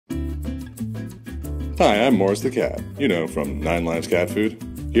Hi, I'm Morris the Cat, you know, from 9Lives Cat Food,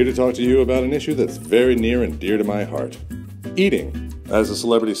 here to talk to you about an issue that's very near and dear to my heart. Eating. As a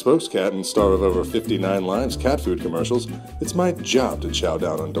celebrity spokescat and star of over 50 9Lives cat food commercials, it's my job to chow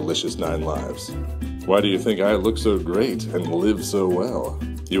down on delicious 9Lives. Why do you think I look so great and live so well?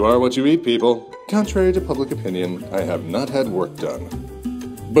 You are what you eat, people. Contrary to public opinion, I have not had work done.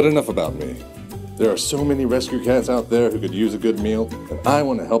 But enough about me. There are so many rescue cats out there who could use a good meal, and I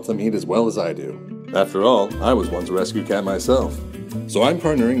want to help them eat as well as I do. After all, I was once a rescue cat myself. So I'm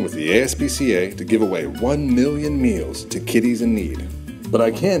partnering with the ASPCA to give away 1 million meals to kitties in need. But I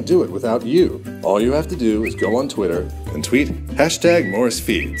can't do it without you. All you have to do is go on Twitter and tweet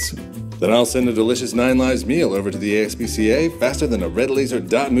 #MorrisFeeds. Then I'll send a delicious 9Lives meal over to the ASPCA faster than a red laser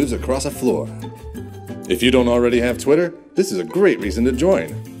dot moves across a floor. If you don't already have Twitter, this is a great reason to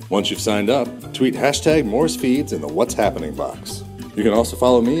join. Once you've signed up, tweet #MorrisFeeds in the What's Happening box. You can also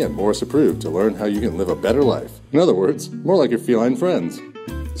follow me at Morris Approved to learn how you can live a better life. In other words, more like your feline friends.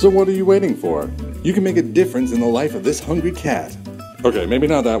 So what are you waiting for? You can make a difference in the life of this hungry cat. Okay, maybe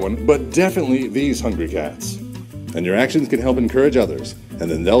not that one, but definitely these hungry cats. And your actions can help encourage others,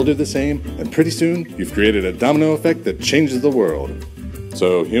 and then they'll do the same, and pretty soon you've created a domino effect that changes the world.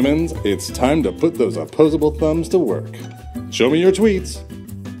 So humans, it's time to put those opposable thumbs to work. Show me your tweets.